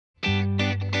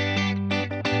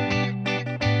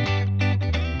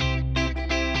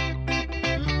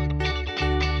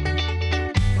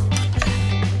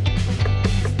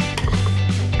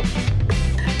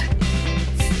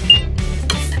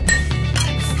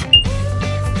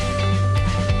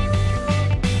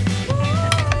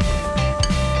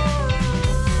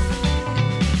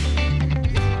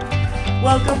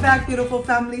Welcome back, beautiful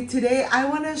family. Today I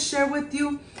want to share with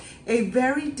you a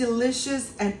very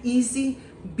delicious and easy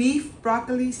beef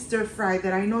broccoli stir fry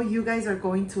that I know you guys are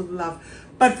going to love.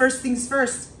 But first things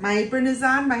first, my apron is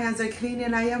on, my hands are clean,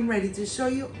 and I am ready to show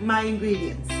you my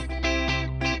ingredients.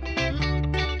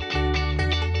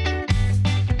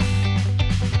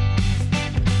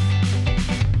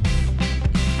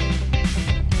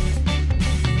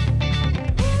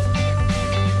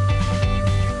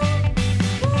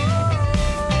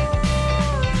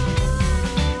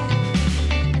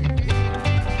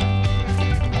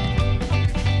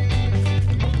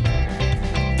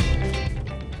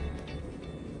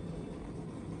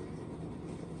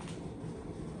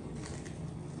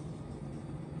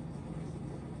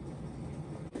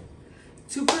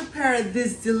 To prepare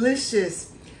this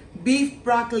delicious beef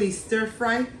broccoli stir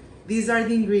fry, these are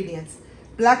the ingredients: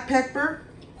 black pepper,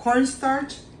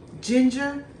 cornstarch,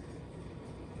 ginger,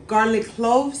 garlic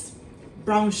cloves,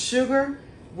 brown sugar,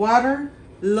 water,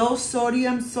 low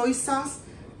sodium soy sauce,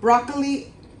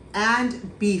 broccoli,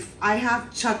 and beef. I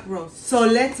have chuck roast. So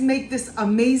let's make this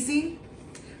amazing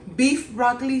beef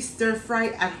broccoli stir fry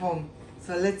at home.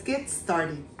 So let's get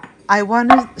started. I want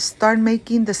to start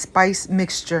making the spice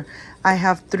mixture. I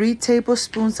have 3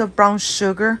 tablespoons of brown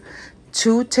sugar,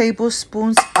 2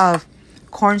 tablespoons of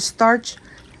cornstarch,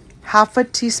 half a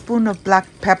teaspoon of black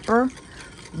pepper,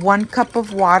 1 cup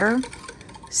of water,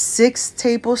 6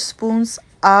 tablespoons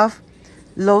of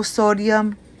low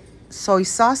sodium soy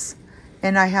sauce,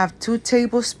 and I have 2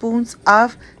 tablespoons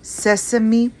of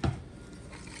sesame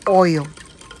oil.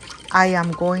 I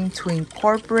am going to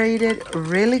incorporate it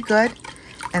really good,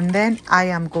 and then I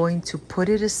am going to put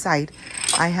it aside.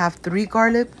 I have 3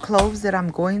 garlic cloves that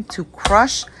I'm going to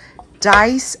crush,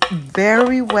 dice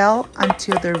very well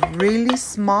until they're really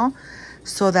small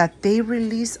so that they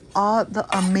release all the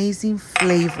amazing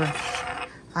flavor.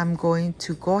 I'm going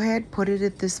to go ahead, put it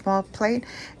at this small plate,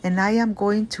 and I am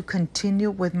going to continue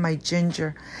with my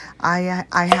ginger. I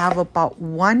have about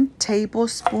 1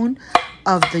 tablespoon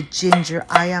of the ginger.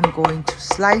 I am going to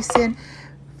slice it,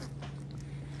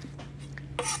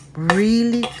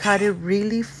 really cut it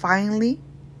really finely,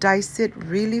 dice it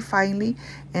really finely,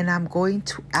 and I'm going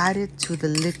to add it to the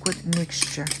liquid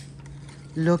mixture.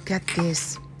 Look at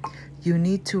this. You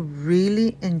need to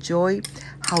really enjoy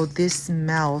how this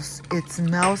smells. It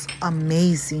smells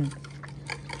amazing.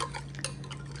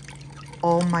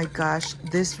 Oh my gosh,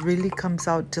 this really comes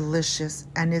out delicious,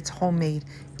 and it's homemade,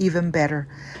 even better.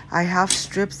 I have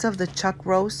strips of the chuck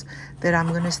roast that I'm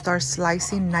going to start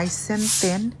slicing nice and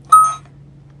thin.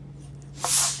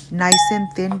 Nice and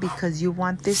thin, because you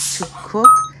want this to cook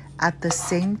at the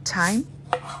same time,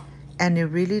 and it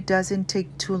really doesn't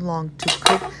take too long to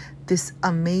cook this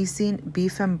amazing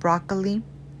beef and broccoli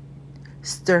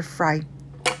stir fry.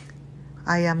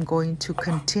 I am going to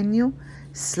continue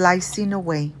slicing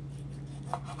away.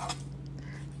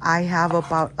 I have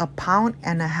about 1.5 pounds,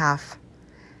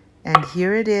 and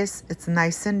here it is. It's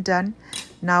nice and done.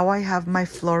 Now I have my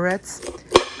florets,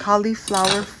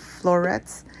 cauliflower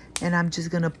florets, and I'm just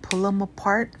gonna pull them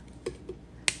apart.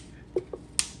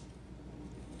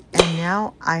 And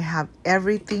now I have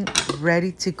everything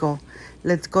ready to go.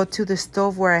 Let's go to the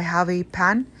stove where I have a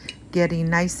pan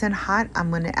getting nice and hot. I'm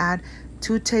gonna add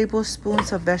 2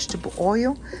 tablespoons of vegetable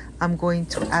oil. I'm going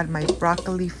to add my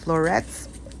broccoli florets.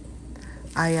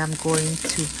 I am going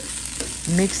to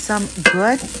mix them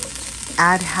good.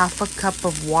 Add half a cup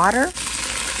of water.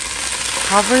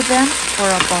 Cover them for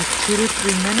about 2 to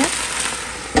 3 minutes.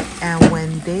 And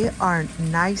when they are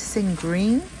nice and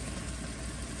green,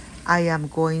 I am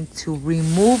going to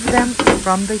remove them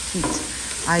from the heat.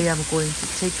 I am going to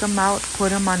take them out,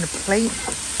 put them on a plate,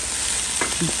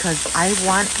 because I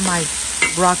want my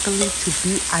broccoli to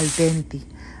be al dente.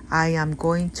 I am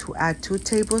going to add 2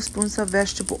 tablespoons of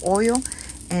vegetable oil,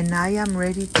 and I am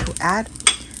ready to add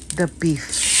the beef.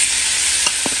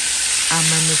 I'm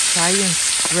going to try and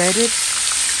spread it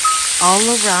all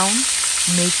around,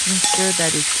 making sure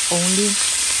that it's only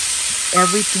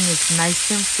everything is nice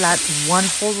and flat, one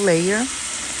whole layer.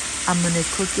 I'm going to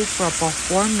cook it for about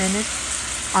 4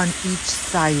 minutes on each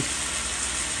side.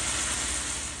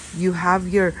 You have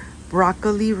your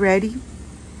broccoli ready.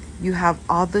 You have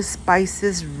all the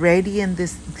spices ready in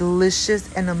this delicious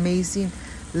and amazing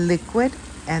liquid,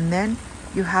 and then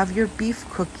you have your beef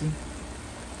cooking.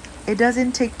 It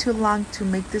doesn't take too long to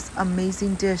make this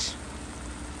amazing dish.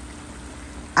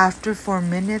 After 4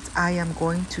 minutes, I am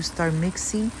going to start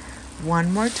mixing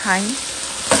one more time.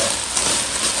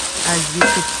 As you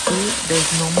could see,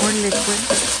 there's no more liquid.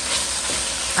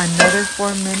 Another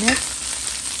 4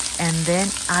 minutes, and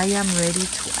then I am ready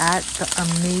to add the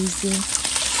amazing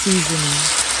seasoning.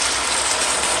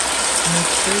 Make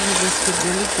sure you whisk it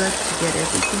really good to get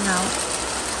everything out.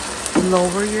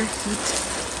 Lower your heat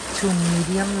to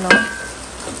medium low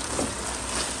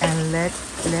and let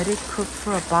it cook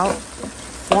for about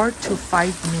 4 to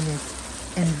 5 minutes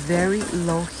in very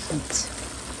low heat.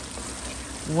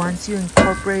 Once you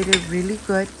incorporate it really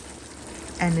good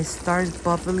and it starts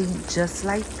bubbling just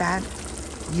like that,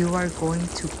 you are going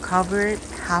to cover it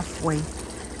halfway.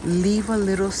 Leave a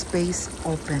little space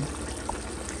open.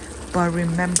 But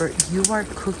remember, you are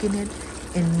cooking it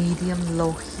in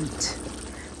medium-low heat.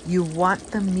 You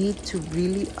want the meat to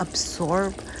really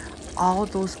absorb all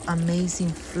those amazing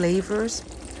flavors.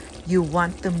 You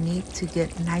want the meat to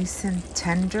get nice and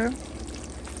tender.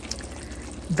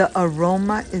 The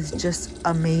aroma is just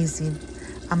amazing.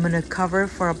 I'm gonna cover it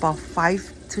for about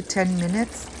 5 to 10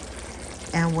 minutes.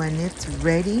 And when it's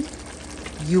ready,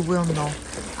 you will know.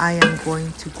 I am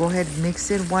going to go ahead and mix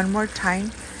it one more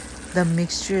time. The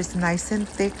mixture is nice and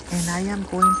thick, and I am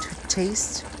going to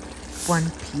taste one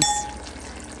piece.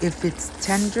 If it's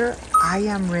tender, I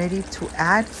am ready to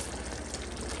add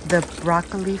the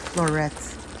broccoli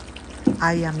florets.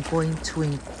 I am going to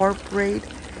incorporate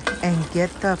and get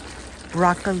the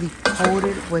broccoli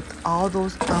coated with all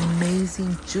those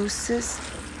amazing juices,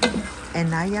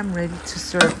 and I am ready to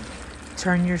serve.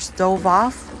 Turn your stove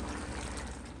off.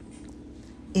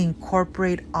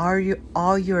 Incorporate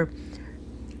all your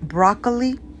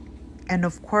broccoli, and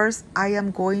of course I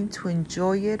am going to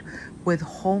enjoy it with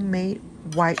homemade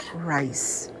white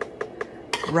rice.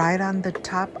 Right on the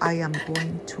top, I am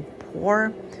going to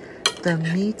pour the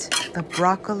meat, the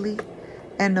broccoli,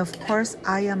 and of course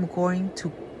I am going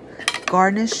to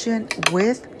garnish it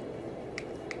with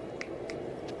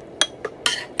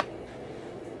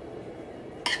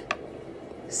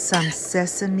some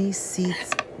sesame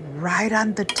seeds right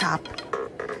on the top.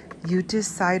 You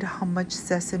decide how much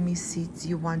sesame seeds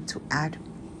you want to add.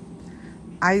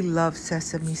 I love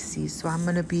sesame seeds, so I'm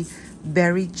going to be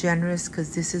very generous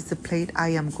because this is the plate I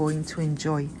am going to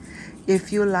enjoy.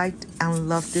 If you liked and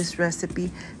loved this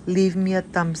recipe, leave me a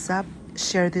thumbs up.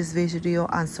 Share this video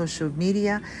on social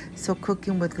media so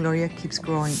Cooking with Gloria keeps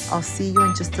growing. I'll see you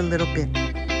in just a little bit.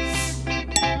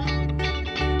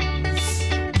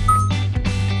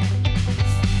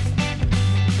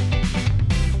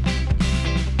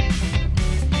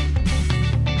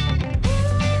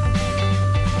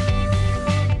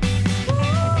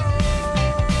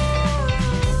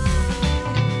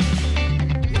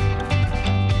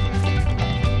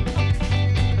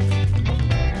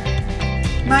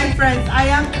 My friends, I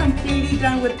am completely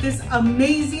done with this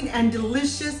amazing and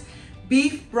delicious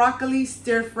beef broccoli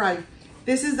stir fry.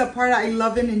 This is the part I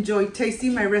love and enjoy,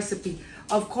 tasting my recipe.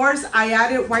 Of course, I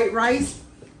added white rice,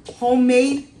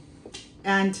 homemade,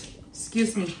 and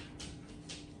excuse me.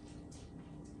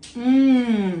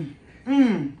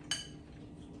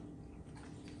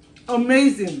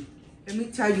 Amazing. Let me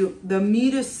tell you, the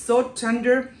meat is so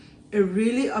tender. It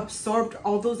really absorbed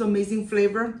all those amazing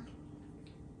flavor.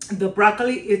 The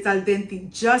broccoli is al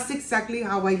dente, just exactly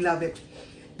how I love it.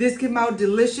 This came out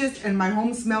delicious and my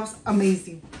home smells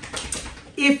amazing.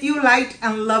 If you liked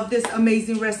and love this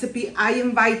amazing recipe, I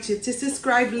invite you to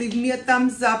subscribe, leave me a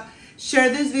thumbs up, share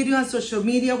this video on social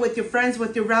media with your friends,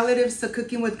 with your relatives, so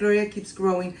Cooking with Gloria keeps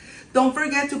growing. Don't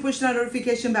forget to push the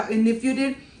notification bell, and if you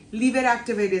did, leave it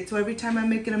activated so every time I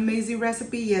make an amazing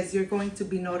recipe, yes, you're going to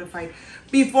be notified.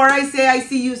 Before I say I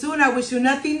see you soon, I wish you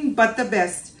nothing but the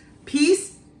best.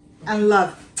 Peace and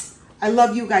love. I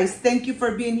love you guys. Thank you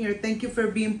for being here. Thank you for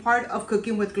being part of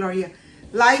Cooking with Gloria.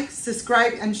 Like,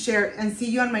 subscribe, and share, and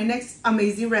see you on my next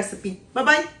amazing recipe.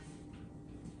 Bye-bye.